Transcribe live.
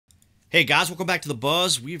Hey guys, welcome back to the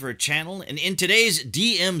BuzWeaver channel, and in today's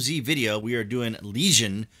DMZ video, we are doing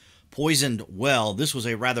Lesion Poisoned Well. This was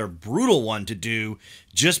a rather brutal one to do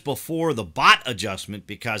just before the bot adjustment,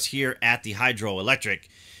 because here at the Hydroelectric,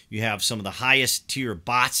 you have some of the highest tier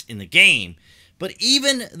bots in the game. But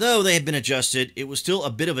even though they had been adjusted, it was still a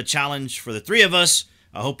bit of a challenge for the three of us.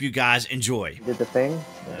 I hope you guys enjoy. Did the thing?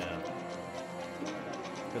 Yeah.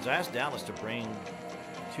 Because I asked Dallas to bring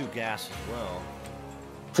 2 gas as well.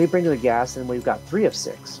 If we bring the gas, and we've got 3 of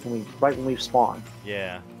 6 right when we spawn.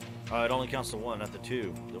 Yeah. It only counts the 1, not the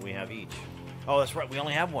 2 that we have each. Oh, that's right. We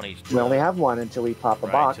only have 1 each. We only have 1 until we pop a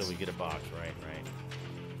box. Until we get a box. Right.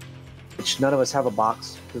 Which none of us have a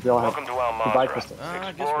box. We all have Welcome to Al crystals.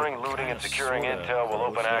 Exploring, looting, and securing intel will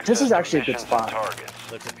open access. This is actually a good spot.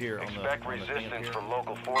 Look up here. Expect resistance from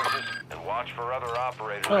local forces and watch for other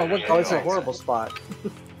operators. Oh, look! Oh, it's a horrible spot.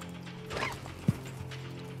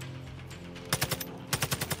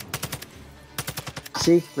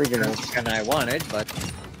 See, three grenades. And I wanted, but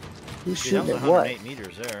who's shooting at what? 8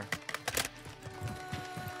 meters there.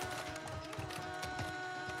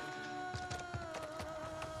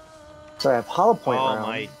 So I have hollow point round. Oh,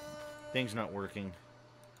 my thing's not working.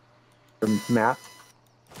 The map.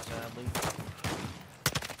 Sadly.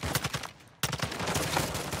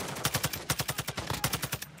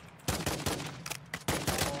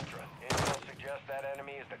 Intel suggests that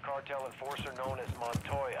enemy is the cartel enforcer known as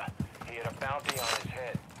Montoya. He had a bounty on his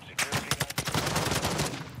head. Security.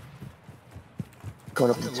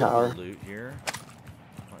 Going up the tower. Loot here.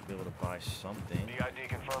 Might be able to buy something. DID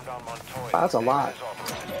confirmed on Montoya. Wow, that's a lot.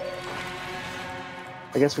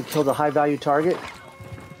 I guess we killed a high value target.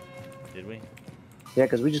 Did we? Yeah,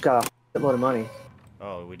 because we just got a load of money.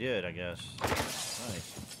 Oh, we did, I guess.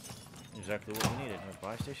 Nice. Exactly what we needed. A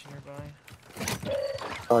buy station nearby?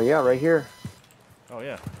 Oh yeah, right here. Oh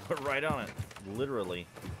yeah, put right on it. Literally.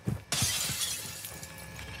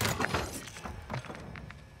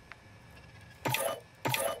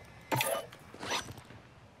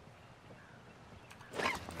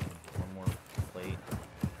 One more plate.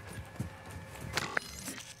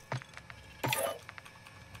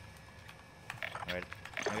 Alright,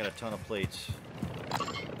 I got a ton of plates.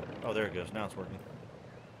 Oh, there it goes. Now it's working.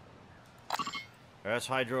 That's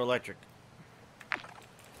Hydroelectric.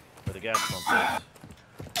 Where the gas pump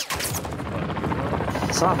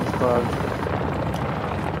is. Something's bugged.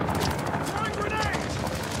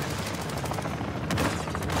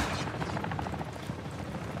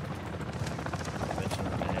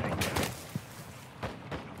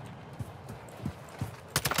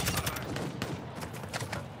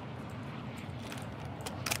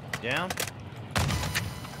 Down?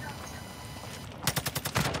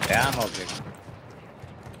 yeah, I'm okay.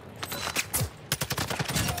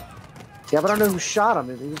 Yeah, but I don't know who shot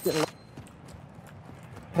him. He was getting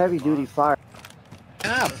heavy duty fire.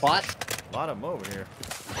 Ah, bot. A lot of them over here.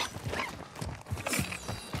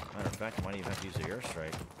 Matter of fact, I might even have to use the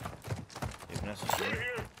airstrike if necessary.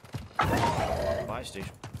 Buy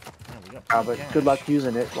station. Man, we got Yeah, but cash. good luck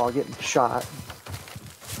using it while getting shot.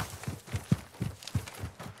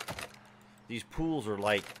 These pools are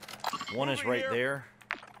like, one is right there,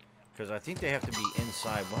 because I think they have to be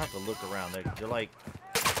inside. We'll have to look around. They're like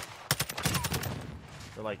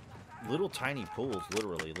little tiny pools,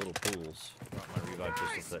 literally little pools. Not my revive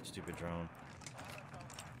pistol for that stupid drone.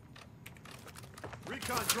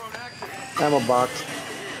 Recon drone active. Ammo box.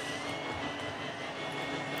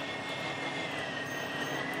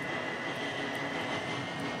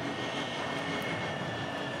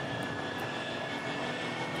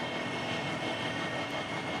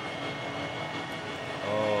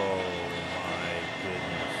 Oh my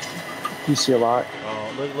goodness. You see a lot.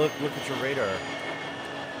 Oh, look at your radar.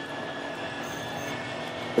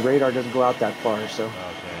 The radar doesn't go out that far, so. Okay.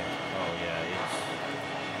 Oh yeah, it's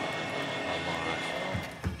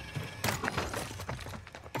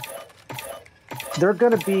a lot. They're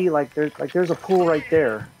gonna be there's a pool right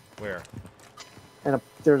there, Where? and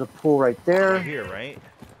there's a pool right there. Right here, right?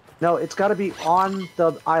 No, it's got to be on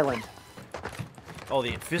the island. Oh,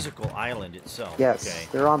 the physical island itself. Yes, Okay.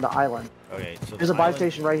 they're on the island. Okay. So There's the a buy island,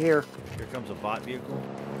 station right here. Here comes a bot vehicle.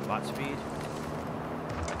 Bot speed.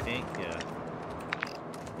 I think. Yeah.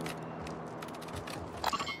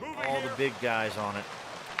 All the big guys on it.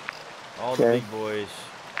 All the Okay. big boys.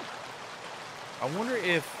 I wonder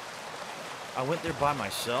if I went there by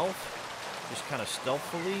myself, just kind of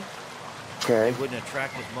stealthily. Okay, It wouldn't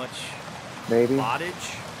attract as much maybe.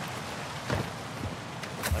 bottage.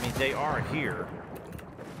 I mean, they are here.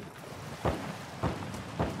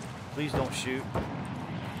 Please don't shoot.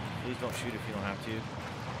 Please don't shoot if you don't have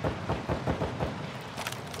to.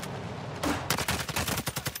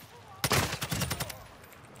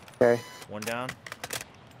 Okay. One down.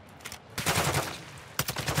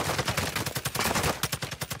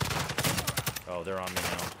 Oh, they're on me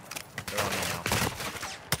now. They're on me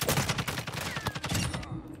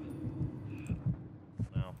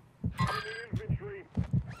now. No.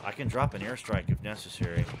 I can drop an airstrike if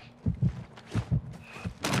necessary.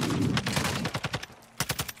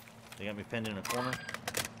 They got me pinned in a corner.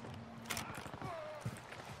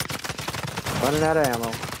 Running out of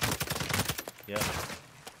ammo. Yep.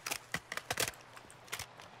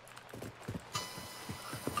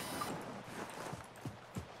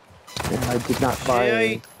 Yeah, I did not fire.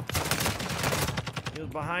 Hey! He was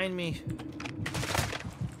behind me.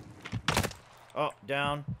 Oh,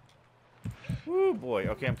 down. Woo, boy.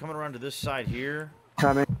 Okay, I'm coming around to this side here.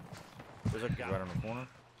 Coming. There's a guy right on the corner.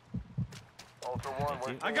 Ultra One,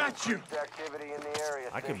 we're I got you. Activity in the area.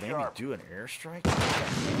 I could Stay maybe sharp. do an airstrike.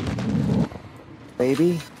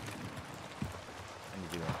 Maybe. I can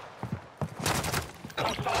do one.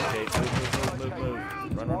 Okay, move.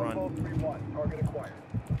 Run. Target acquired.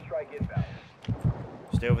 Strike inbound.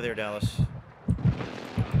 Stay over there, Dallas.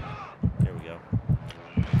 There we go.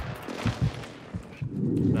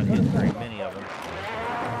 Not hitting very many of them.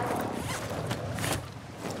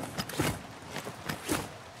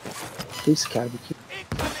 Police Academy.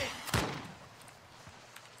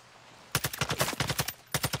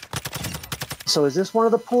 So is this one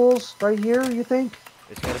of the pools right here, you think?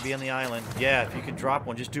 It's got to be on the island. Yeah, if you can drop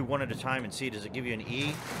one, just do one at a time and see. Does it give you an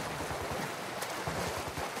E?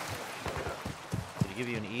 Did it give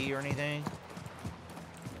you an E or anything?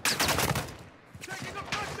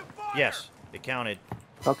 Yes, it counted.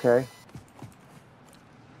 Okay.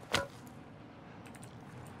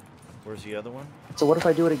 Where's the other one? So what if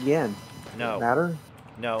I do it again? No. Matter?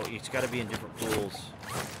 No, it's got to be in different pools.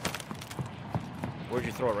 Where'd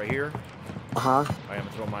you throw it? Right here? Uh-huh. Alright, I'm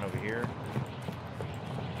gonna throw mine over here.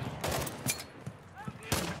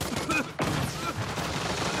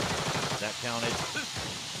 That counted.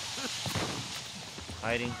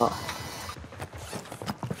 Hiding.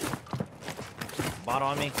 Bot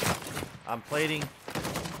on me. I'm plating.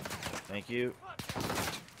 Thank you.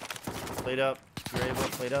 Plate up. If you're able,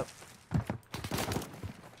 plate up.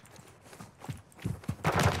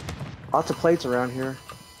 Lots of plates around here.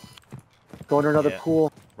 Going to another Yeah.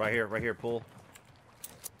 pool. Right here, pool.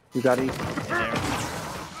 You got to eat. In there.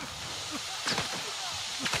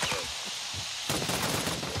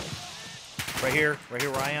 Right here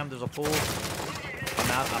where I am, there's a pool.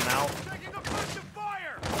 I'm out.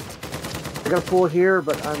 I got a pool here,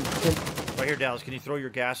 but I'm... Right here, Dallas, can you throw your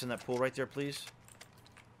gas in that pool right there, please?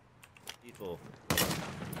 Lethal.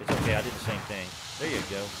 It's okay, I did the same thing. There you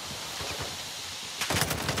go.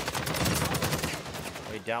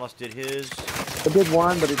 Wait, Dallas did his. I did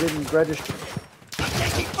one, but it didn't register.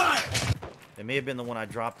 It may have been the one I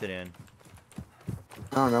dropped it in.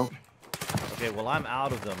 I don't know. Okay, well, I'm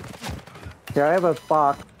out of them. Okay, I have a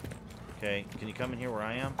box. Okay, can you come in here where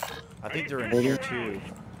I am? I think they're in Maybe. here, too.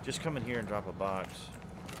 Just come in here and drop a box.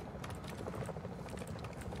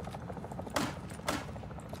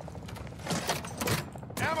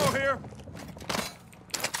 Ammo here.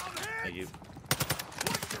 Thank you.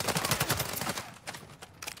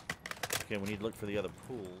 Okay, we need to look for the other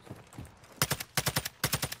pools.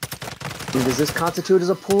 Does this constitute as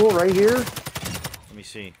a pool right here? Let me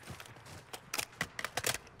see.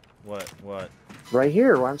 What? Right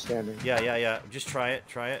here, where I'm standing. Yeah. Just try it.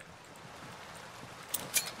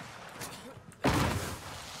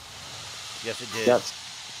 Yes, it did. Yes.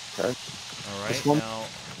 Okay. All This right, one? now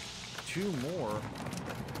 2 more.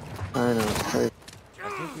 I know. Okay. I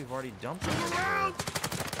think we've already dumped them over here.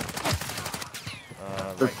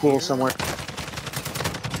 There's Right a pool here. somewhere.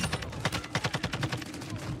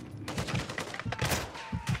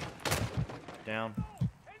 Down.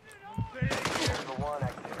 Ultra One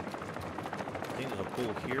activity. I think there's a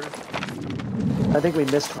pool here. I think we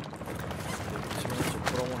missed one. Did someone else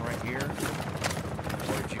put on one right here?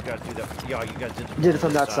 Or did you guys do that? Yeah, you guys Did it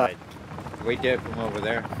from that side. We did from over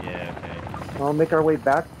there. Yeah, okay. I'll make our way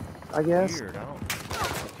back, I guess. Weird, I don't...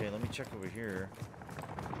 Okay, let me check over here.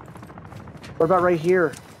 What about right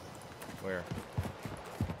here? Where?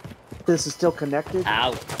 This is still connected?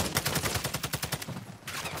 Ow.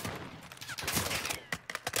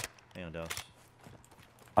 Hang on, Dallas.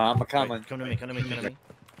 I'm Wait, coming. come to me. How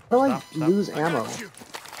do I Stop. lose ammo?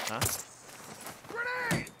 Huh?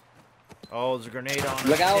 Oh, there's a grenade on us.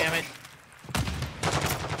 Look out. Damn it.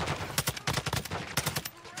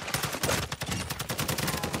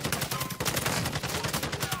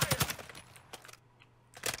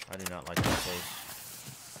 I do not like this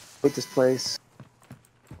place. Hate this place.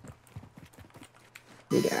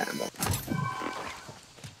 Need ammo.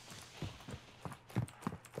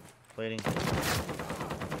 plating.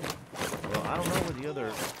 Well, I don't know where the other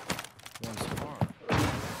ones are.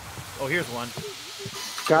 Oh, here's one.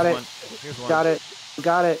 Got it. Here's one. Got it.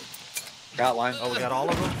 Got it. Got one. Oh, we got all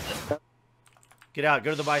of them? Get out. Go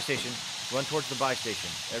to the buy station. Run towards the buy station.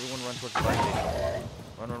 Everyone run towards the buy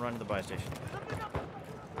station. Run to the buy station.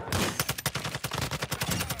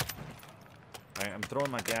 Alright, I'm throwing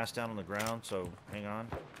my gas down on the ground, so hang on.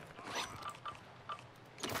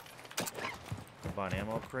 I'll buy an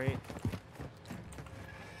ammo crate.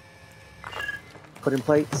 Put in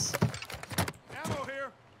plates. Ammo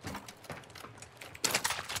here.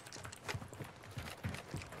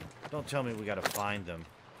 Don't tell me we gotta find them.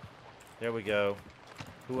 There we go.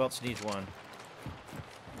 Who else needs one?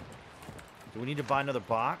 Do we need to buy another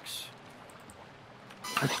box?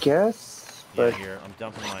 I guess. But Yeah, here. I'm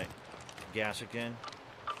dumping my gas again.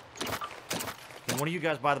 Can one of you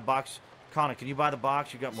guys buy the box? Connor, can you buy the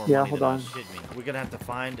box? You got more Yeah, money hold than on. us. Hit me. We're gonna have to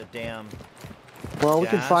find a damn... well, we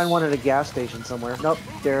can gas. find one at a gas station somewhere. Nope.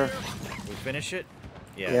 There. We finish it?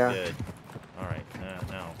 Yeah, Yeah. good. Alright,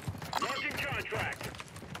 now. Launching contract.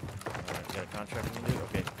 Alright, got a contract we can do?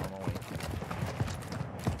 Okay, on my way.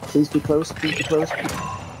 Please be close. Please be close.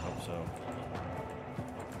 Hope so.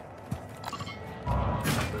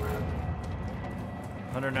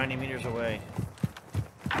 $190 meters away.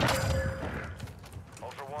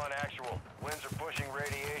 Ultra One, actual. Winds are pushing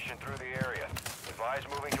radiation through the area. Advise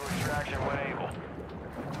moving to extraction when able.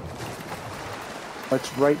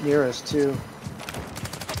 It's right near us too.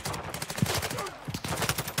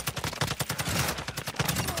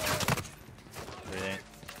 What do you think?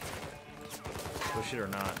 Push it or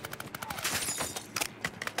not?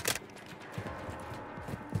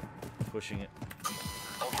 Pushing it.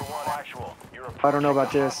 Ultra One, actual. You're I don't know about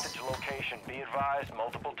approaching the this. hostage location. Be advised,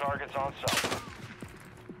 multiple targets on site.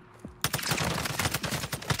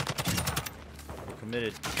 We're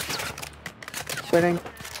committed. Spinning.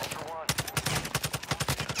 Ultra One.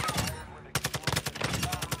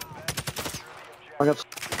 Going up.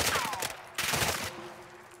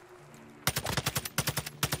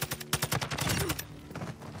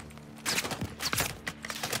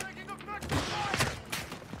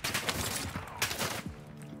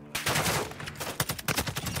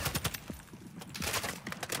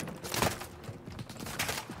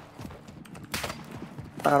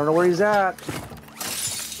 I don't know where he's at.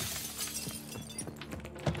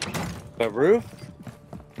 The roof?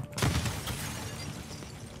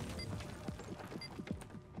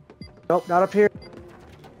 Nope, not up here.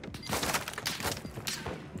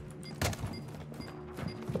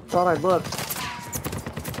 Thought I looked.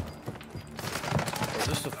 Is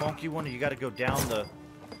this the funky one? Or you got to go down the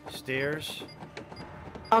stairs?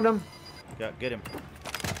 Found him. Get him.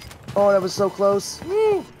 Oh, that was so close.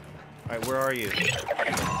 All right, where are you?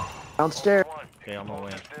 Downstairs. One. Okay, I'm on my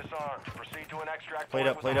way. Hostage disarmed. Proceed to an extract Plate point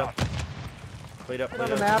up, with plate the up. hostage. Plate up, Put on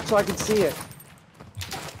plate the up. map so I can see it.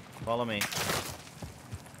 Follow me.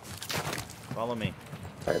 Follow me.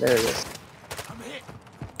 All right, there it is.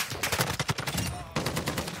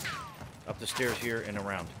 Up the stairs here and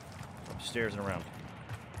around. Up the stairs and around.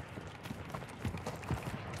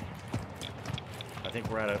 I think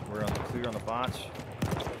we're on the clear on the bots.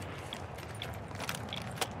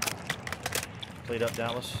 Played up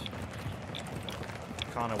Dallas.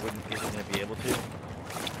 Connor isn't going to be able to.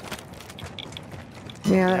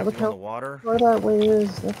 Yeah, Have look to go in how the water. far that way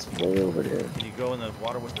is. That's way over there. Can you go in the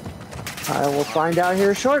water with the... I will find out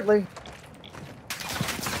here shortly.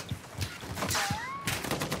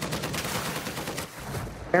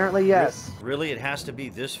 Apparently, yes. Really? It has to be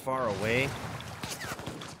this far away?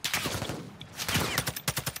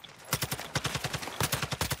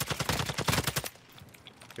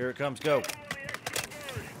 Here it comes. Go.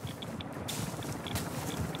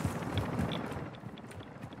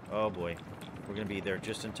 Oh boy. We're going to be there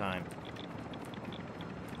just in time.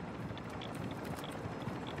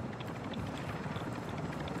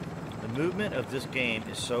 The movement of this game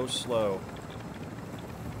is so slow.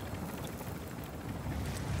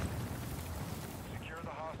 Secure the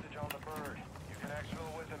hostage on the bird. You can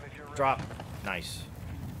exfil with him if you're ready. Drop. Nice.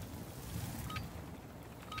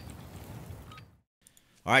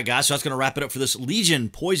 All right, guys, so that's going to wrap it up for this Legion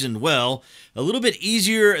Poisoned Well. A little bit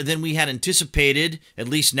easier than we had anticipated, at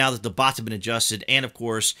least now that the bots have been adjusted. And, of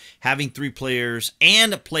course, having 3 players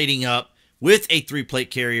and plating up with a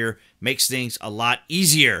 3-plate carrier makes things a lot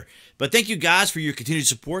easier. But thank you guys for your continued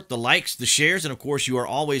support, the likes, the shares, and of course, you are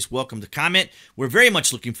always welcome to comment. We're very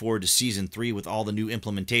much looking forward to Season 3 with all the new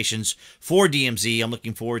implementations for DMZ. I'm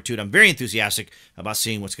looking forward to it. I'm very enthusiastic about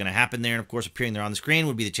seeing what's going to happen there. And of course, appearing there on the screen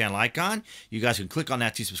would be the channel icon. You guys can click on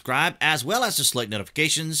that to subscribe, as well as to select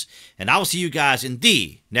notifications. And I will see you guys in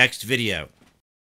the next video.